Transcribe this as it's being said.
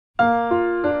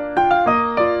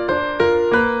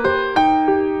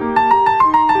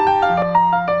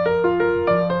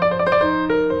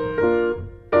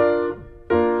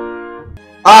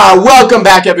Welcome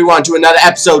back everyone to another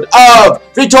episode of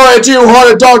Victoria 2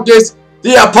 Heart of Darkness,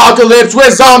 the apocalypse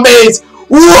with zombies.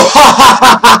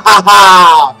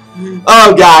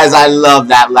 Oh guys, I love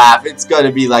that laugh. It's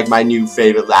gonna be like my new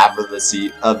favorite laugh of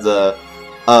the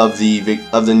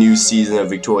new season of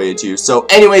Victoria 2. So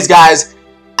anyways guys,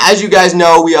 as you guys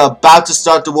know, we are about to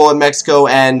start the war in Mexico,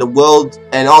 and the world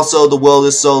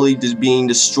is slowly being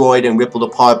destroyed and rippled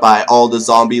apart by all the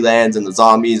zombie lands and the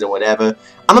zombies and whatever.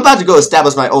 I'm about to go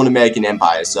establish my own American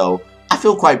empire, so I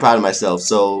feel quite proud of myself.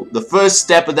 So the first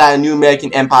step of that new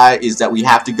American empire is that we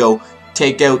have to go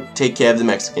take care of the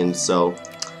Mexicans. So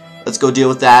let's go deal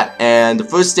with that. And the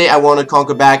first state I want to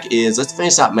conquer back is, let's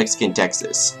finish out Mexican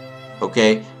Texas.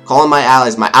 Okay, calling my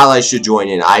allies. My allies should join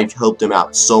in. I've helped them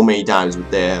out so many times with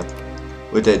their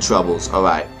troubles. All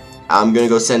right, I'm gonna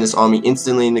go send this army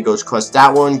instantly and to go crush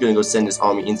that one. Gonna go send this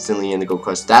army instantly and to go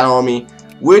crush that army.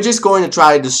 We're just going to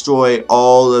try to destroy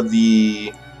all of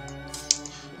the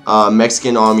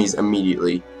Mexican armies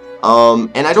immediately.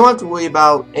 And I don't have to worry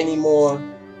about any more.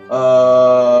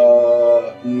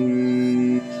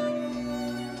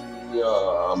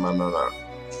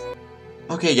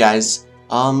 Okay, guys.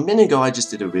 A minute ago, I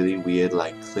just did a really weird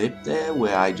clip there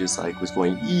where I just was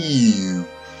going ew.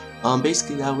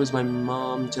 Basically, that was my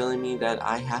mom telling me that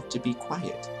I have to be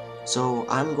quiet. So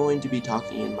I'm going to be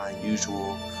talking in my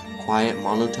usual quiet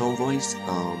monotone voice.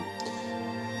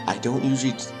 I don't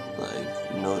usually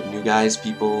new guys,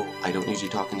 people, I don't usually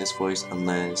talk in this voice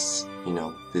unless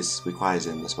this requires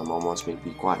it, unless my mom wants me to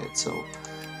be quiet. So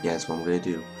yeah, that's what I'm gonna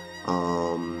do.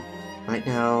 Right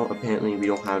now apparently we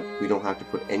don't have to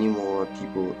put any more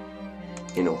people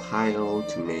in Ohio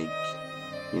to make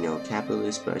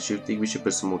capitalists, but I think we should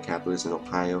put some more capitalists in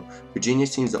Ohio. Virginia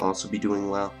seems to also be doing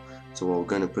well, so we're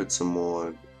gonna put some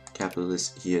more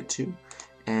capitalists here too.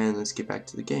 And let's get back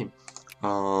to the game.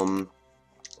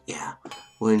 Yeah,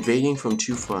 we're invading from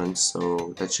two fronts,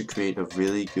 so that should create a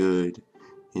really good,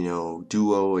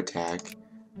 duo attack.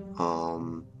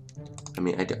 I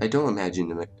mean, I don't imagine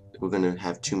that we're gonna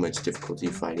have too much difficulty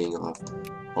fighting off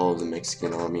all the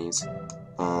Mexican armies.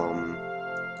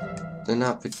 They're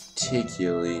not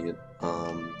particularly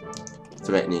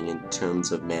threatening in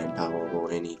terms of manpower or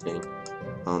anything.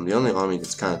 The only army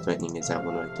that's kind of threatening is that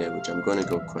one right there, which I'm going to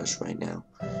go crush right now,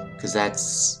 because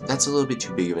that's a little bit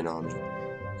too big of an army,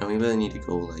 and we really need to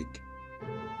go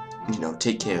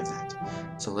take care of that.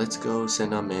 So let's go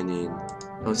send our men in.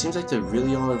 Oh, it seems like they're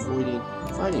really all avoiding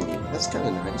fighting me. That's kind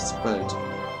of nice, but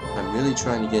I'm really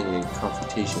trying to get in a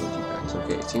confrontation with you guys.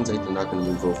 Okay, it seems like they're not going to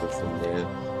move over from there,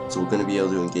 so we're going to be able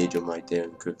to engage them right there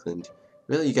in Kirkland.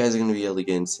 Really, you guys are going to be able to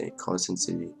get in Carson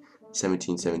City,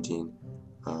 1717.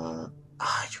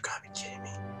 You gotta be kidding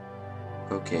me.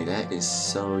 Okay, that is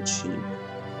so cheap.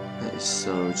 That is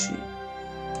so cheap.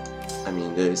 I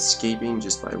mean, they're escaping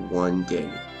just by 1 day.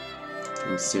 I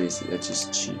mean, seriously, that's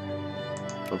just cheap.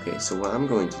 Okay, so what I'm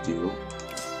going to do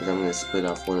is I'm going to split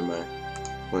off one of my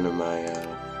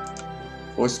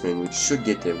horsemen, which should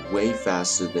get there way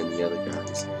faster than the other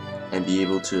guys, and be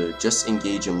able to just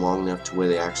engage them long enough to where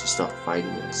they actually start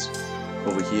fighting us.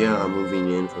 Over here, I'm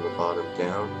moving in from the bottom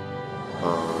down.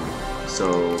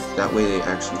 So that way they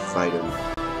actually fight them.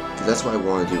 Because that's what I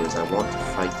want to do, is I want to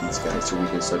fight these guys so we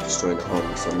can start destroying the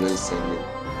army. So I'm going to send in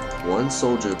one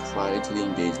soldier prior to the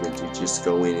engagement to just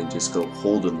go in and just go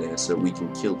hold them there so we can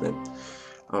kill them.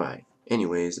 Alright,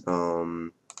 anyways,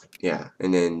 yeah,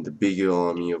 and then the bigger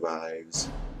army arrives.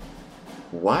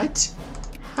 What?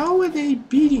 How are they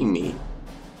beating me?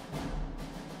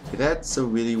 Okay, that's a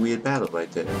really weird battle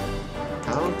right there.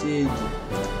 How did...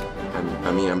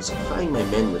 I mean, I'm supplying my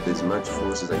men with as much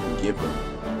force as I can give them.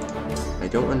 I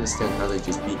don't understand how they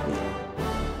just beat me.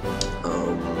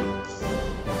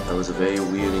 That was a very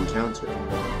weird encounter.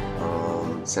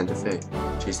 Santa Fe.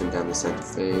 Chase them down to Santa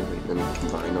Fe, let me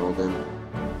combine all of them.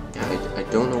 Yeah, I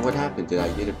don't know what happened. Did I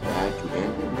get a bad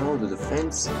command? No, the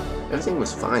defense, everything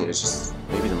was fine. It's just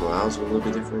maybe the morales were a little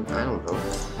bit different. I don't know.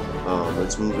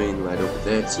 Let's move in right over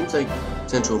there. It seems like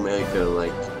Central America,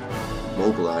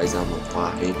 mobilized. I don't know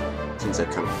why. Seems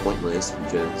like kind of pointless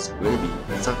because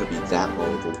it's not gonna be that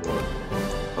long of a war.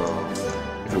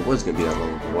 If it was gonna be that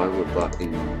long of a war, I would have brought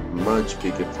in much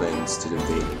bigger plans to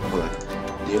invade. Alright,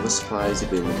 the other supplies have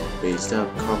been based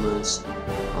up. Commerce,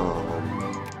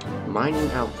 mining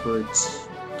output.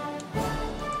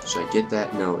 Should I get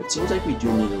that? No. It seems like we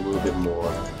do need a little bit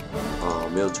more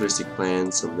militaristic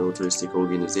plans. Some militaristic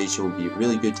organization would be a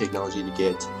really good technology to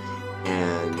get.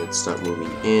 And let's start moving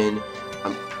in.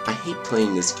 I hate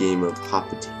playing this game of hot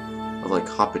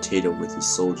potato with his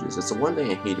soldiers. That's the one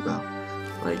thing I hate about,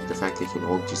 like, the fact they can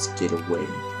all just get away.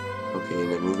 Okay,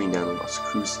 and then moving down to Las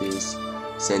Cruces,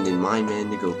 sending my men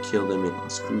to go kill them in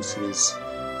Las Cruces.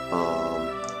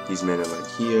 These men are right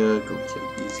here, go kill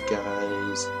these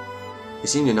guys. They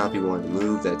seem to not be wanting to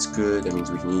move, that's good, that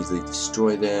means we can easily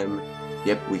destroy them.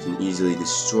 Yep, we can easily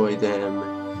destroy them.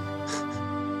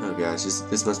 Oh gosh,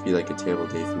 this must be like a terrible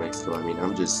day for Mexico. I mean,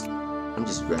 I'm just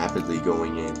rapidly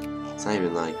going in. It's not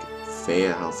even like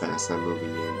fair how fast I'm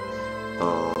moving in.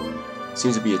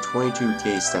 Seems to be a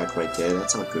 22k stack right there,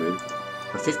 that's not good.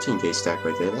 A 15k stack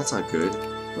right there, that's not good.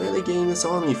 Where are they getting this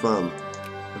army from?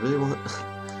 I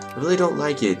really don't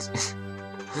like it.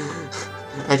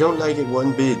 I don't like it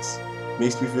one bit.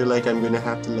 Makes me feel like I'm gonna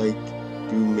have to like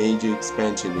do major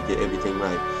expansion to get everything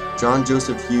right. John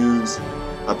Joseph Hughes,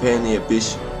 apparently a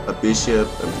bishop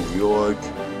of New York,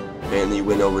 apparently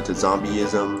went over to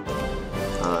zombieism.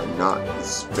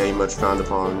 It's very much frowned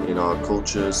upon in our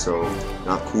culture, so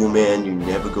not cool, man. You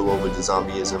never go over to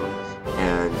zombieism.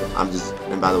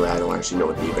 And by the way, I don't actually know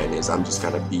what the event is. I'm just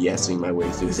kind of BSing my way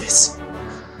through this.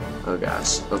 Oh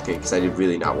gosh, okay, because I did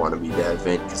really not want to be that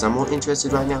event, because I'm more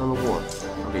interested right now in the war.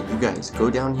 Okay, you guys,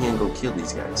 go down here and go kill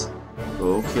these guys.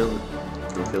 Go kill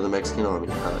the Mexican army.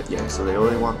 Yeah, so they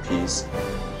only want peace.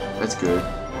 That's good.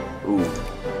 Ooh,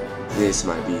 this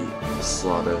might be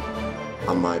slaughter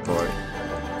on my part.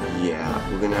 Yeah,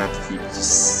 we're gonna have to keep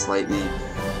just slightly.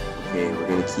 Okay, we're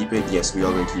gonna keep it. Yes, we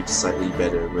are gonna keep slightly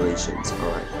better relations.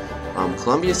 All right.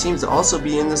 Colombia seems to also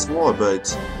be in this war,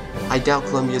 but I doubt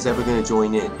Colombia is ever gonna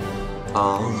join in.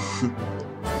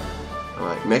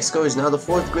 Alright, Mexico is now the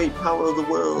 4th great power of the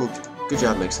world. Good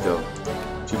job, Mexico.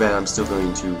 Too bad I'm still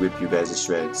going to rip you guys to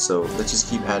shreds. So let's just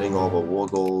keep adding all the war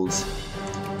goals.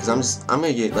 Because I'm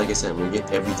gonna get, like I said, I'm gonna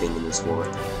get everything in this war.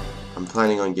 I'm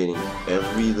planning on getting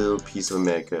every little piece of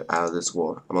America out of this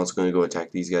war. I'm also gonna go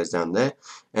attack these guys down there.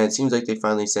 And it seems like they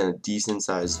finally sent a decent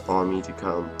sized army to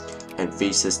come and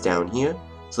face us down here.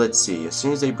 So let's see, as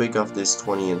soon as they break off this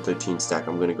 20 and 13 stack,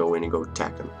 I'm gonna go in and go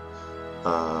attack them.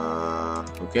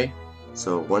 Okay.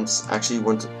 So once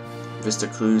Vista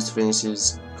Cruz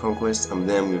finishes conquest, then I'm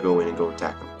gonna go in and go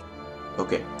attack them.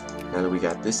 Okay. Now that we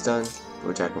got this done, go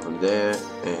attack them from there,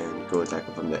 and go attack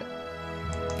them from there.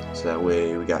 So that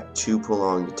way we got 2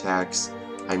 prolonged attacks.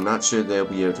 I'm not sure they'll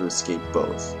be able to escape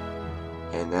both.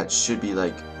 And that should be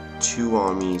like 2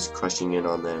 armies crushing in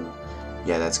on them.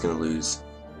 Yeah, that's gonna lose.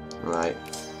 Alright.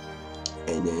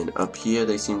 And then up here,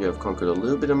 they seem to have conquered a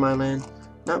little bit of my land.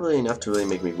 Not really enough to really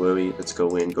make me worry. Let's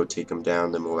go in, go take them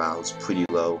down. The morale is pretty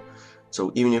low.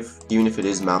 So even if it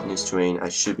is mountainous terrain, I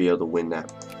should be able to win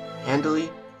that handily.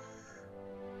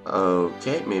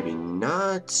 Okay, maybe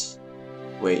not.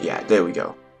 Wait, yeah, there we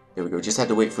go. There we go. Just had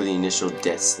to wait for the initial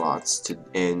death slots to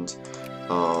end.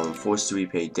 Forced to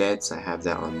repay debts. I have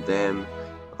that on them.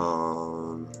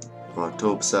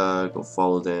 Martopsa, go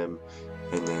follow them.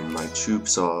 And then my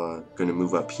troops are gonna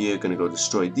move up here, gonna go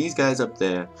destroy these guys up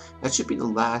there. That should be the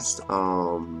last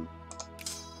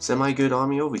semi-good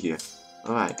army over here.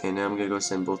 Alright, and then I'm gonna go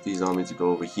send both these armies to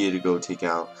go over here to go take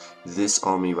out this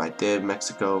army right there,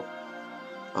 Mexico.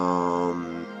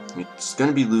 It's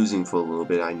gonna be losing for a little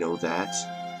bit, I know that.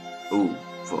 Ooh,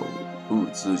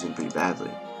 it's losing pretty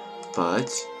badly. But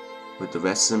with the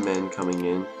rest of the men coming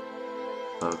in,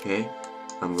 okay,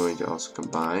 I'm going to also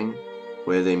combine.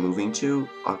 Where are they moving to?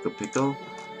 Acapulco?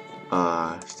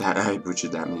 I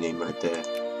butchered that name right there.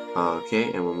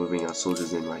 Okay, and we're moving our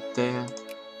soldiers in right there.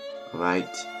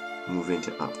 Right, moving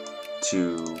up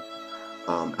to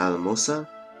Alamosa,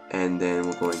 and then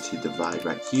we're going to divide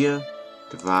right here.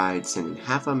 Divide, sending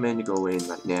half our men to go in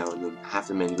right now, and then half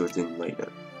the men goes in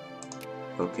later.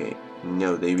 Okay,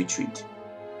 no, they retreat.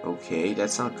 Okay,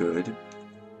 that's not good.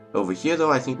 Over here,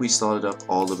 though, I think we slaughtered up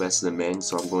all the rest of the men,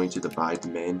 so I'm going to divide the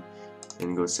men.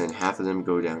 And go send half of them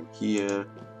go down here.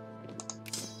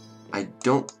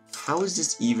 How is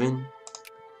this even?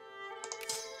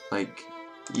 Like,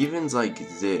 even's like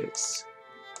this.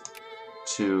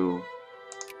 2,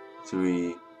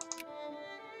 3.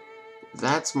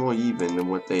 That's more even than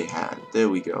what they had. There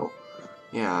we go.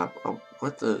 Yeah, I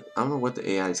don't know what the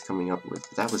AI is coming up with,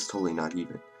 but that was totally not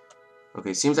even.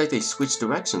 Okay, seems like they switched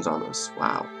directions on us.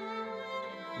 Wow.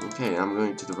 Okay, I'm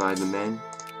going to divide the men.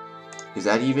 Is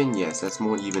that even? Yes, that's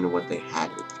more even than what they had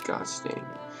it. Gosh dang.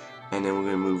 And then we're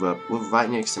going to move up. We're right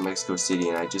next to Mexico City,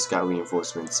 and I just got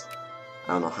reinforcements.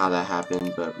 I don't know how that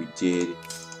happened, but we did.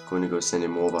 Going to go send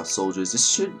in more of our soldiers. I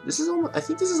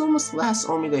think this is almost the last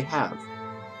army they have.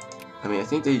 I mean, I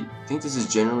think this is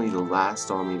generally the last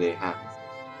army they have.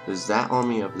 There's that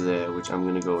army up there, which I'm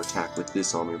going to go attack with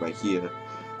this army right here.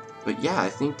 But yeah, I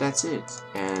think that's it.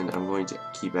 And I'm going to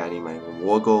keep adding my own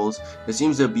war goals. There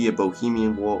seems to be a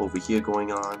Bohemian War over here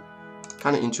going on.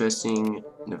 Kind of interesting.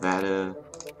 Nevada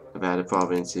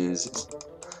provinces.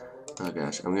 Oh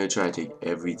gosh, I'm going to try to take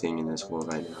everything in this war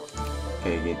right now.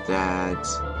 Okay, get that.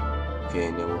 Okay,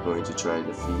 and then we're going to try to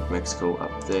defeat Mexico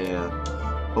up there.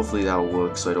 Hopefully that will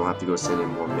work so I don't have to go send in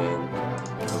more men.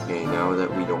 Okay, now that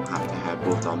we don't have to have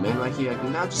both our men right here, I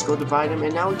can now just go divide them,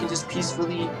 and now we can just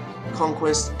peacefully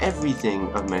conquest everything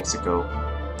of Mexico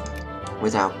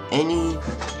without any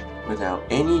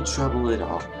trouble at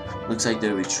all. Looks like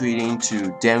they're retreating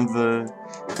to Denver.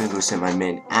 I'm gonna go send my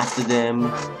men after them.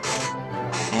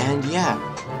 And yeah,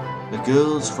 the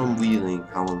girls from Wheeling,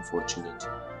 how unfortunate.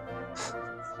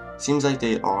 Seems like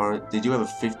they do have a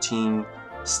 15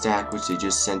 stack which they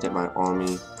just sent at my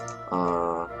army.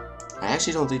 I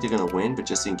actually don't think they're gonna win, but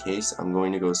just in case, I'm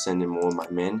going to go send in more of my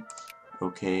men.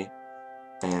 Okay,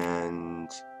 and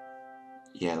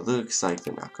yeah, it looks like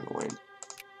they're not gonna win.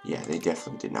 Yeah, they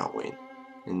definitely did not win.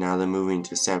 And now they're moving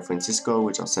to San Francisco,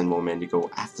 which I'll send more men to go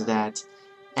after that.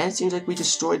 And it seems like we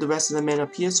destroyed the rest of the men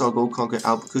up here, so I'll go conquer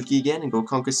Albuquerque again and go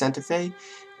conquer Santa Fe.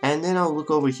 And then I'll look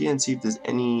over here and see if there's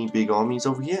any big armies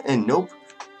over here, and nope.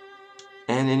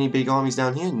 And any big armies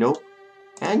down here, nope.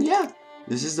 And yeah,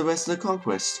 this is the rest of the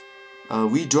conquest.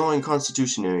 Redrawing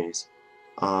constitutionaries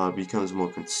becomes more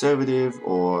conservative,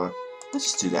 or let's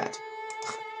just do that.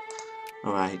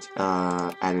 Alright,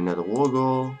 add another war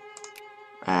goal,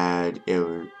 add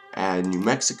New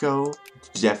Mexico.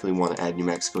 Definitely want to add New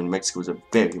Mexico. New Mexico is a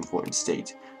very important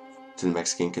state to the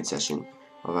Mexican concession.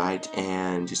 Alright,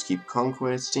 and just keep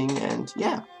conquesting, and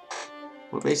yeah,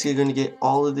 we're basically going to get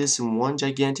all of this in one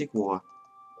gigantic war.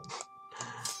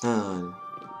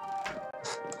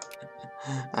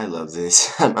 I love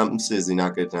this. I'm seriously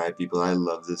not gonna deny people. I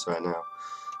love this right now.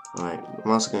 Alright,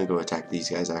 I'm also gonna go attack these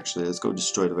guys actually. Let's go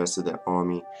destroy the rest of their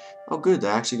army. Oh good,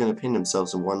 they're actually gonna pin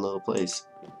themselves in one little place.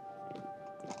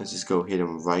 Let's just go hit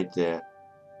them right there.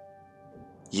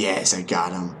 Yes, I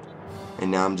got them. And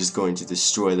now I'm just going to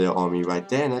destroy their army right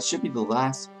there, and that should be the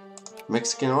last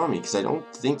Mexican army, because I don't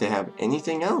think they have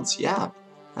anything else. Yeah,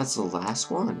 that's the last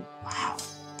one. Wow,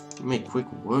 you make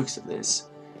quick works of this.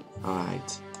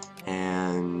 Alright,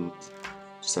 and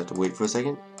just have to wait for a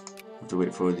second. Have to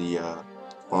wait for the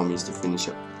armies to finish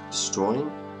up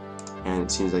destroying. And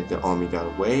it seems like the army got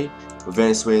away.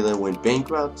 Venezuela went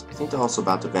bankrupt. I think they're also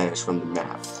about to vanish from the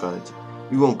map, but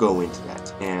we won't go into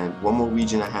that. And one more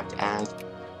region I have to add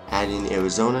in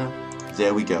Arizona.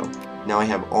 There we go. Now I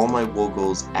have all my war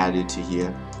goals added to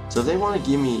here. So if they want to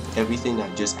give me everything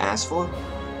I just asked for,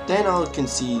 then I'll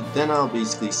concede. Then I'll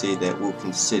basically say that we'll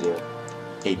consider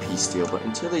a peace deal. But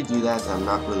until they do that, I'm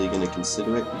not really going to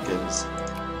consider it, because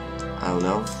I don't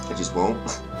know. I just won't.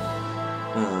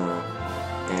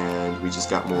 And we just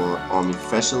got more army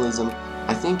professionalism.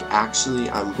 I think actually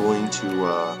I'm going to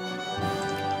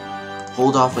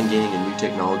hold off on getting a new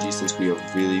technology, since we are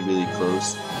really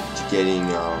close to getting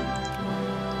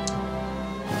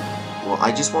well,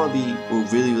 I just want to be, we're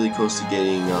really close to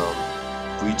getting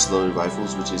breech loaded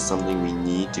rifles, which is something we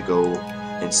need to go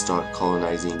and start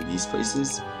colonizing these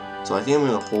places. So I think I'm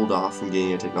going to hold off from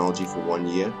getting a technology for 1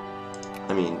 year.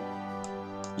 I mean,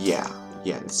 yeah,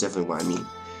 that's definitely what I mean.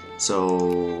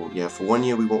 So yeah, for 1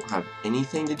 year we won't have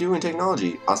anything to do in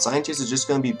technology. Our scientists are just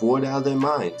going to be bored out of their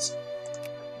minds.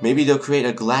 Maybe they'll create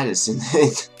a Gladys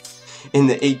in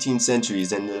the 18th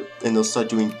centuries, and they'll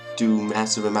start do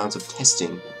massive amounts of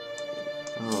testing.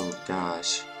 Oh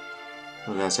gosh,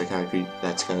 that's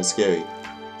kind of scary.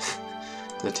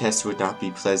 The test would not be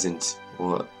pleasant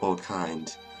or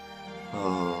kind.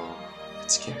 Oh,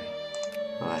 that's scary.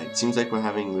 Alright, seems like we're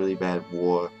having really bad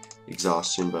war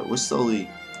exhaustion, but we're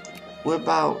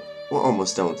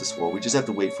almost done with this war. We just have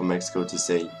to wait for Mexico to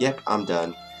say, yep, I'm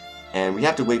done. And we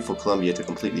have to wait for Colombia to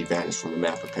completely vanish from the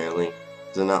map, apparently.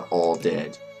 They're not all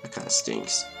dead. That kind of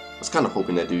stinks. I was kind of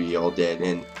hoping that they'd be all dead,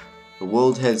 and the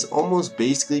world has almost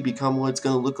basically become what it's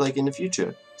going to look like in the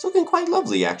future. It's looking quite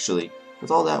lovely, actually.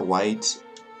 With all that white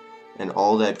and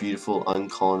all that beautiful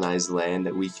uncolonized land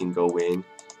that we can go in.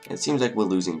 And it seems like we're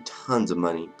losing tons of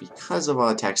money because of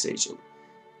our taxation.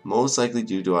 Most likely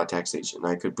due to our taxation.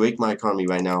 I could break my economy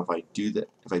right now if I do that.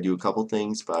 If I do a couple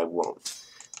things, but I won't.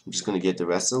 I'm just going to get the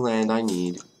rest of the land I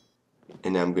need,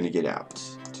 and then I'm going to get out.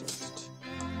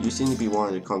 You seem to be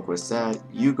wanting to conquest that.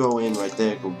 You go in right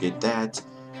there, go get that.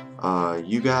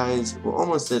 You guys, we're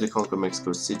almost there to conquer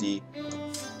Mexico City.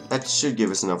 That should give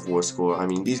us enough war score. I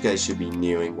mean, these guys should be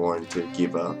nearing wanting to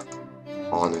give up,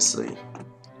 honestly.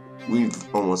 We've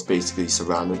almost basically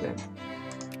surrounded them.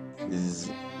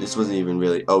 This wasn't even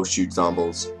really... Oh shoot,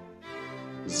 zombies.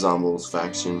 Zombies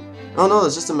faction. Oh no,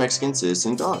 it's just a Mexican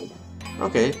citizen guard.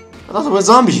 Okay, I thought they were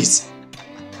zombies.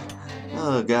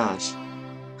 Oh gosh,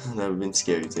 that would have been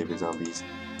scary to with zombies.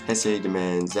 Hesse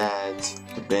demands ads,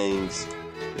 the banks.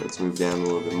 Let's move down a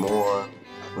little bit more.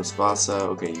 Mospasa.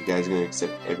 Okay, you guys are gonna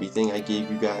accept everything I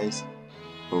gave you guys.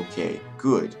 Okay,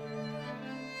 good.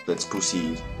 Let's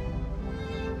proceed.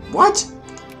 What?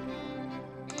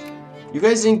 You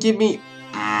guys didn't give me.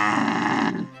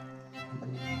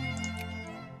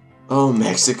 Oh,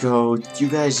 Mexico, you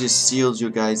guys just sealed your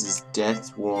guys'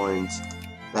 death warrant.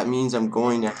 That means I'm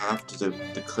going to have to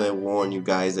declare war on you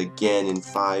guys again in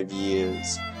 5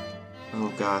 years.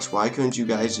 Oh gosh, why couldn't you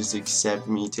guys just accept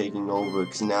me taking over?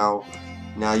 Because now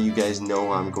you guys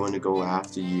know I'm going to go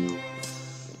after you.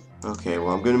 Okay, well,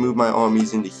 I'm going to move my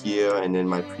armies into here, and then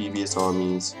my previous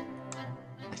armies,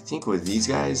 I think were these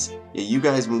guys? Yeah, you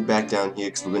guys move back down here,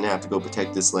 because we're going to have to go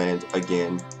protect this land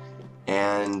again.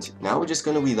 And now we're just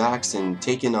going to relax and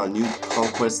take in our new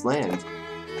conquest land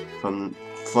from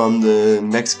the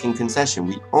Mexican concession.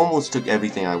 We almost took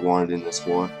everything I wanted in this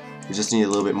war. We just need a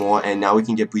little bit more, and now we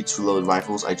can get breech reload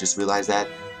rifles. I just realized that.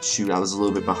 Shoot, I was a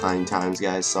little bit behind times,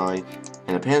 guys, sorry.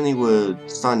 And apparently we're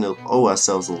starting to owe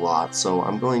ourselves a lot, so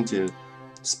I'm going to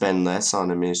spend less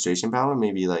on administration power,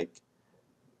 maybe like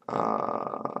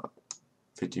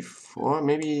 54,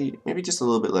 maybe just a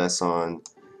little bit less on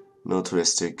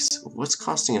militaristics. What's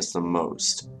costing us the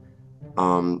most?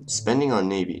 Spending on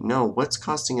Navy. No, what's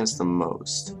costing us the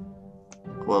most?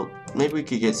 Well, maybe we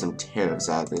could get some tariffs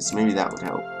out of this. Maybe that would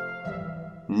help.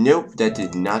 Nope, that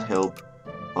did not help.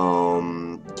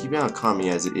 Keeping our economy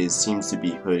as it is seems to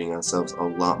be hurting ourselves a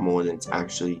lot more than it's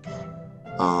actually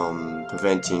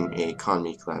preventing an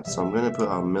economy collapse. So I'm going to put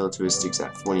our militaristics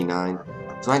at 49.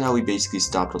 So right now we basically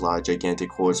stopped a lot of gigantic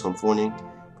hordes from forming.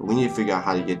 But we need to figure out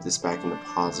how to get this back into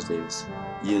positives.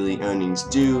 Yearly earnings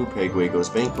due, Paraguay goes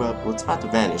bankrupt. Well, it's about to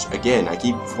vanish. Again, I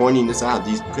keep pointing this out.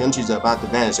 These countries are about to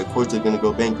vanish. Of course they're going to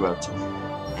go bankrupt.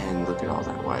 And look at all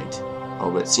that white. Oh,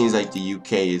 but it seems like the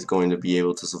UK is going to be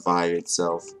able to survive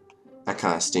itself. That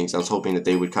kind of stinks. I was hoping that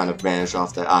they would kind of vanish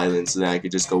off that island so that I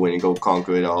could just go in and go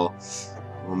conquer it all.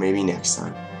 Well, maybe next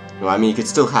time. Well, I mean, it could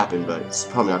still happen, but it's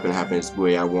probably not going to happen the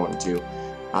way I want it to.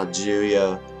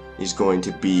 Algeria is going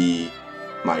to be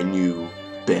my new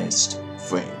best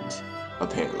friend,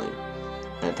 apparently.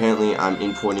 And apparently I'm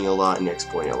importing a lot and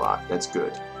exporting a lot. That's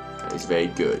good. That is very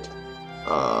good.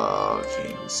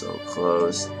 Okay, so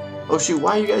close. Oh shoot,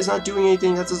 why are you guys not doing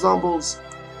anything? That's the zombies.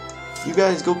 You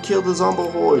guys go kill the zombie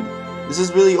horde. This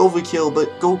is really overkill,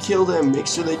 but go kill them. Make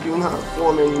sure they do not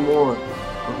form anymore.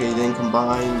 Okay, then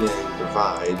combine, then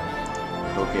divide.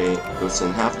 Okay, go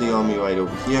send half the army right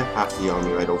over here, half the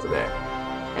army right over there.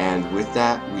 And with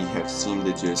that, we have seemed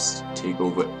to just take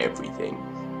over everything.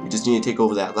 We just need to take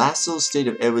over that last little state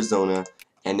of Arizona,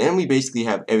 and then we basically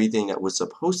have everything that we're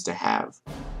supposed to have.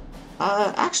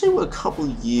 Actually, we're a couple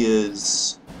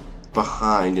years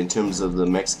behind in terms of the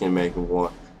Mexican-American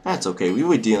War. That's okay, we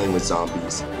were dealing with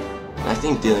zombies. And I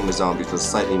think dealing with zombies was a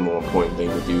slightly more important thing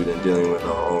to do than dealing with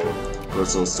our own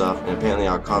personal stuff. And apparently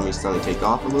our economy is starting to take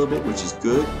off a little bit, which is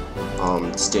good.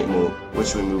 State mode, which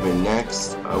should we move in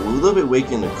next? We're a little bit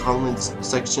weak in the comments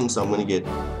section, so I'm gonna get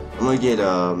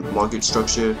market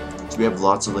structure. So we have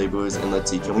lots of laborers, and let's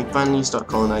see, can we finally start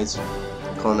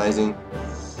colonizing?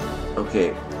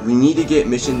 Okay, we need to get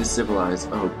mission to civilize.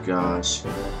 Oh gosh,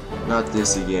 not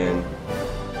this again.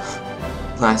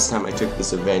 Last time I took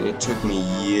this event, it took me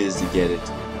years to get it.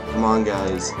 Come on,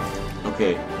 guys.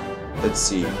 Okay, let's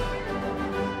see.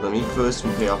 Let me first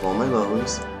pay off all my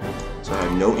loans, so I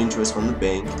have no interest from the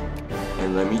bank.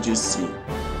 And let me just see.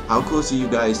 How close are you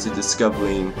guys to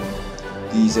discovering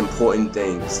these important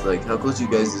things? Like, how close are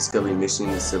you guys to discovering mission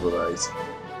to civilize?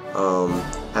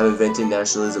 Have invented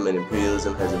nationalism and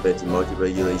imperialism, has invented market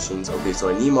regulations. Okay, so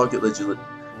I need market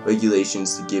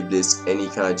regulations to give this any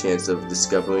kind of chance of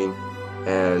discovering.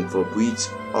 And for breach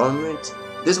armament,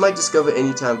 this might discover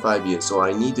anytime 5 years, so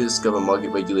I need to discover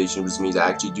market regulation, which means I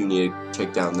actually do need to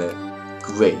check down there.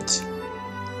 Great.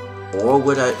 Or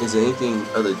is there anything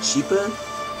other cheaper?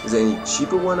 Is there any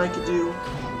cheaper one I could do?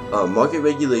 Market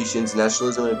regulations,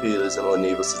 nationalism and imperialism, or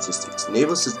naval statistics.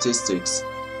 Naval statistics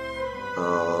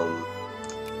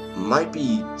might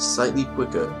be slightly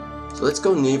quicker. So let's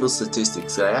go naval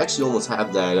statistics. I actually almost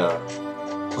have that,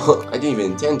 I didn't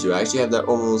even intend to. I actually have that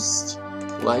almost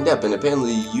lined up, and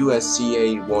apparently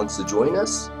USCA wants to join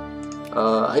us.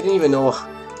 I didn't even know.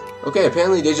 Okay,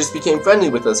 apparently they just became friendly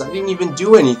with us. I didn't even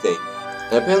do anything.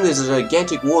 And apparently there's a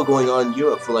gigantic war going on in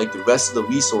Europe for like the rest of the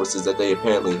resources that they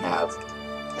apparently have.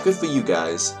 Good for you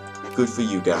guys. Good for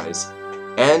you guys.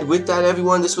 And with that,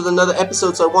 everyone, this was another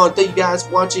episode, so I want to thank you guys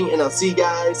for watching, and I'll see you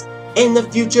guys in the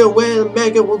future where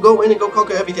Mega will go in and go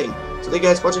conquer everything. So thank you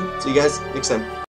guys for watching. See you guys next time.